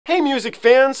Hey music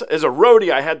fans, as a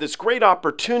roadie I had this great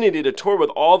opportunity to tour with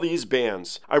all these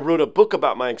bands. I wrote a book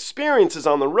about my experiences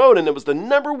on the road and it was the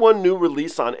 #1 new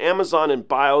release on Amazon and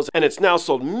Bios and it's now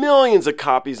sold millions of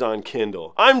copies on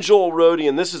Kindle. I'm Joel Roadie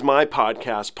and this is my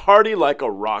podcast, Party Like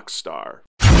a Rock Star.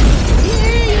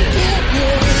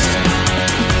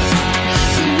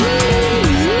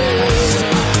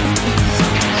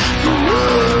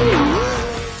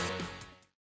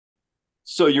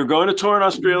 So you're going to tour in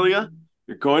Australia?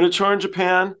 You're going to tour in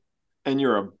Japan, and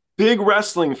you're a big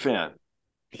wrestling fan.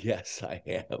 Yes, I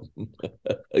am.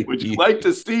 Would you like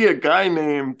to see a guy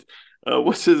named,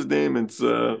 what's his name? It's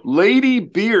Lady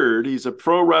Beard. He's a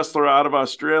pro wrestler out of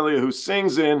Australia who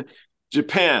sings in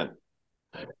Japan.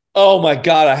 Oh, my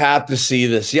God. I have to see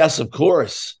this. Yes, of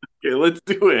course. Okay, let's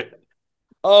do it.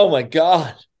 Oh, my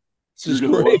God. This is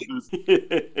great.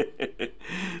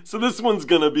 So this one's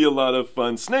going to be a lot of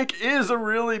fun. Snake is a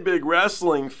really big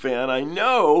wrestling fan. I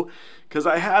know because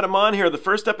I had him on here. The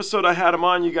first episode I had him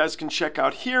on, you guys can check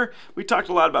out here. We talked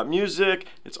a lot about music.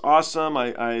 It's awesome.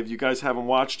 If you guys haven't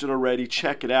watched it already,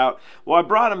 check it out. Well, I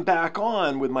brought him back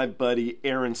on with my buddy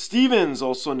Aaron Stevens,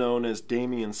 also known as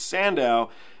Damian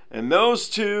Sandow. And those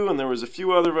two, and there was a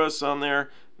few other of us on there,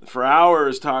 for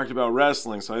hours talked about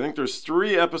wrestling. So I think there's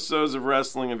 3 episodes of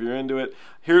wrestling if you're into it.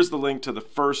 Here's the link to the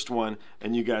first one,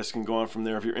 and you guys can go on from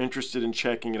there if you're interested in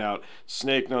checking it out.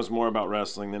 Snake knows more about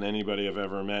wrestling than anybody I've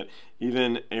ever met.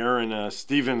 Even Aaron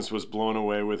Stevens was blown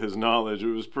away with his knowledge. It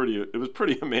was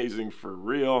pretty amazing for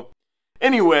real.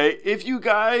 Anyway, if you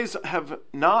guys have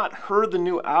not heard the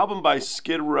new album by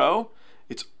Skid Row,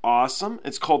 it's awesome.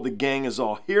 It's called The Gang Is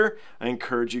All Here. I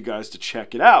encourage you guys to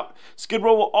check it out. Skid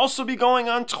Row will also be going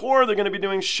on tour. They're going to be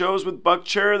doing shows with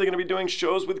Buckcherry. They're going to be doing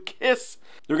shows with Kiss.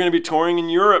 They're going to be touring in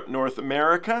Europe, North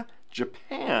America,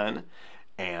 Japan,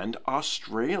 and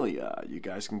Australia. You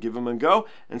guys can give them a go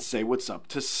and say what's up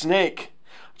to Snake.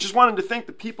 Just wanted to thank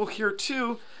the people here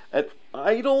too at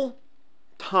Idle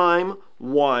Time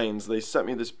Wines. They sent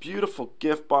me this beautiful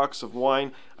gift box of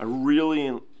wine. I really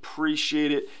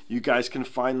appreciate it. You guys can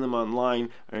find them online.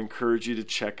 I encourage you to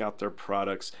check out their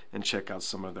products and check out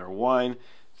some of their wine.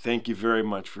 Thank you very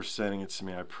much for sending it to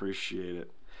me. I appreciate it.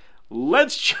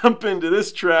 Let's jump into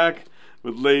this track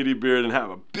with Lady Beard and have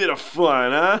a bit of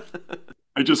fun, huh?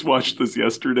 I just watched this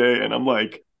yesterday and I'm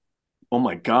like, oh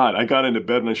my God. I got into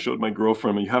bed and I showed my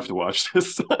girlfriend, you have to watch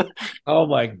this. Oh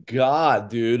my God,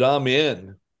 dude, I'm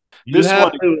in. You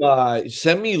have to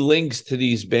send me links to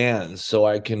these bands so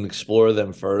I can explore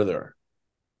them further.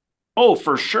 Oh,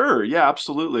 for sure. Yeah,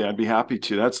 absolutely. I'd be happy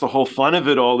to. That's the whole fun of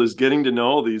it all, is getting to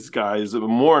know these guys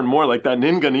more and more. Like that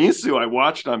Ninganisu I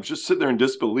watched, I'm just sitting there in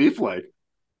disbelief, like,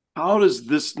 how is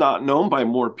this not known by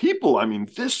more people? I mean,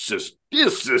 this is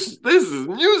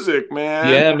music, man.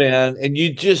 Yeah, man. And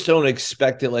you just don't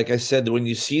expect it. Like I said, when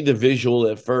you see the visual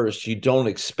at first, you don't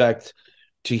expect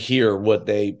to hear what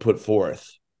they put forth.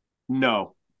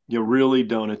 No, you really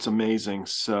don't. It's amazing.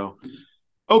 So,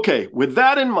 okay, with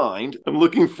that in mind, I'm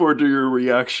looking forward to your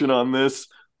reaction on this.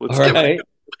 Let's All right.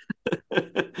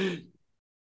 Nippon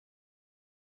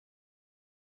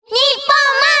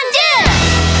manju!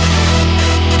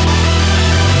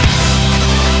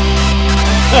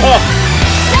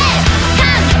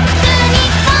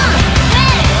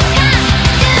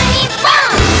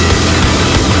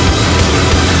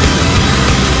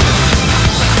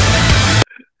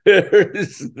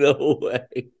 There's no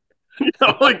way.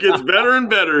 It gets better and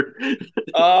better.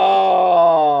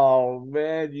 Oh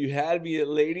man, you had me at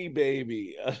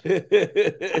LADYBABY.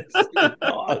 It's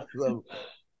awesome.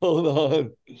 Hold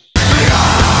on.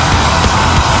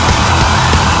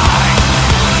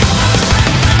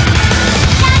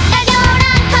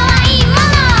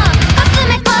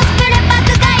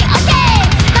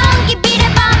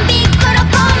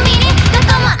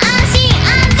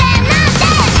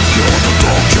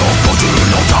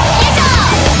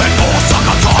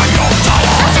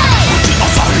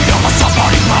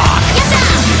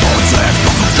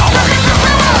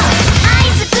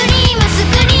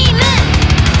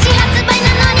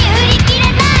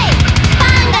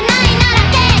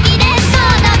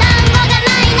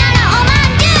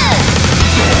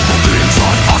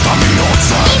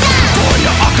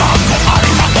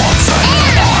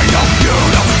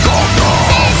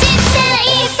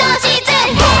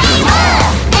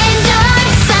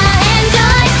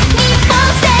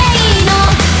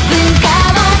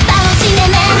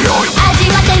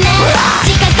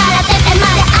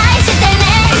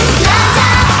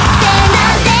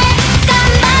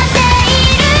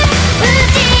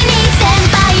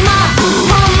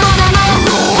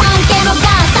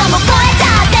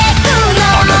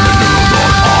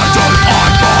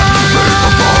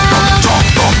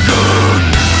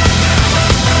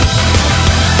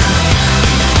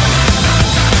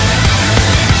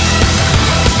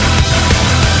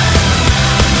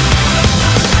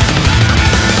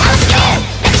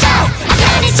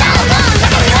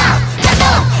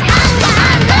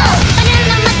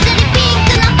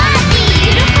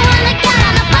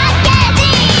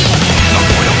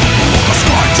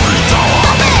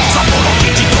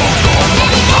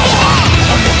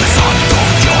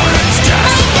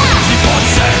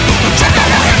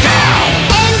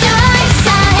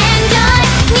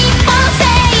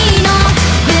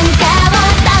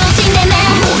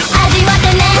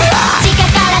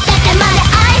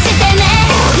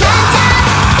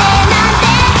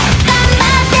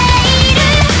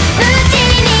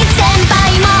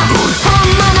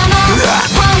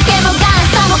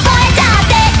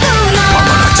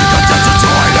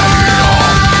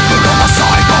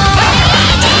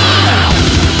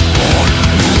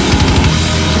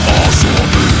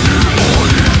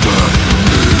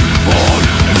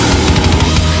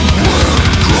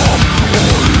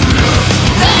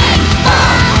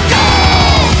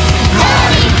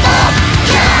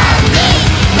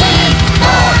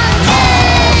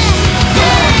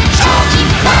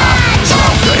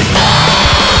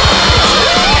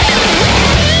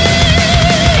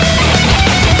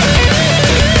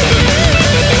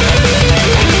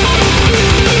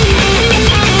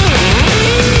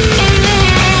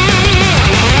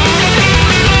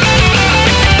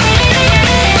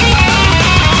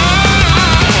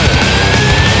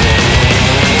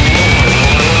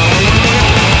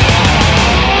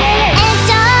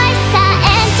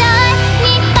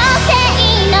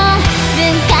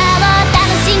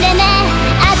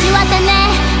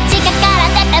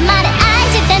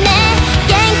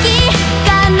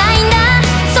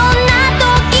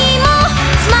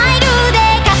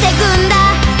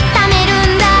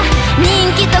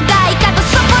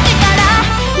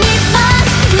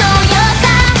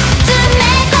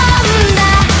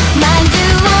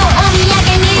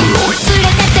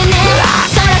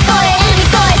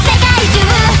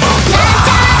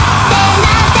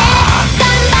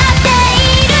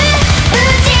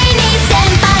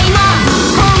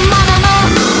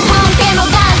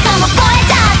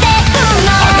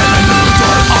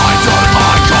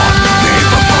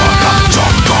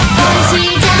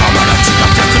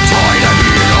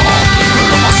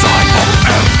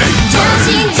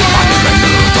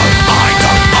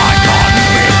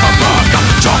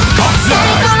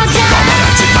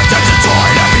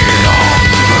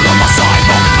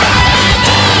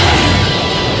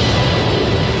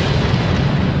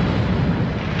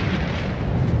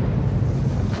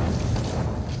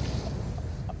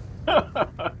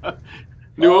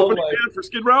 New Oh opening band for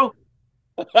Skid Row?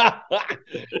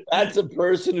 That's a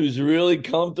person who's really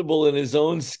comfortable in his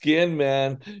own skin,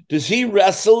 man. Does he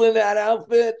wrestle in that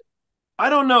outfit? I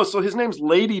don't know. So his name's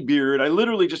Ladybeard. I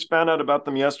literally just found out about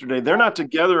them yesterday. They're not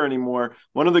together anymore.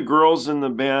 One of the girls in the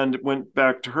band went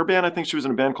back to her band. I think she was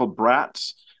in a band called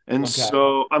Brats. And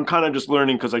so I'm kind of just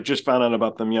learning because I just found out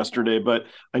about them yesterday. But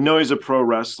I know he's a pro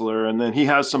wrestler. And then he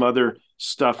has some other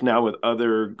stuff now with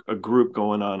a group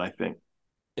going on, I think.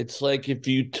 It's like if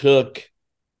you took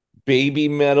baby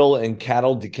metal and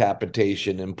cattle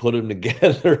decapitation and put them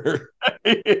together.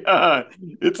 Yeah,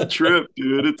 it's a trip,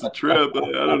 dude. It's a trip. I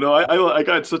don't know. I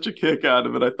got such a kick out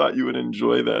of it. I thought you would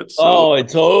enjoy that. So. Oh, I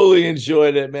totally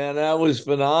enjoyed it, man. That was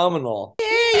phenomenal.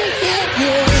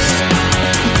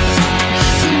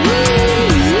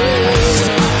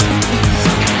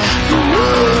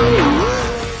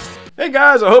 Hey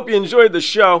guys, I hope you enjoyed the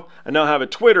show. I now have a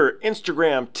Twitter,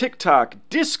 Instagram, TikTok,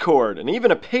 Discord, and even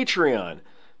a Patreon.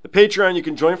 The Patreon you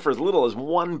can join for as little as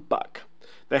 $1.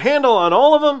 The handle on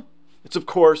all of them, it's of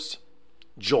course,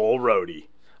 Joel Roadie.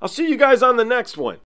 I'll see you guys on the next one.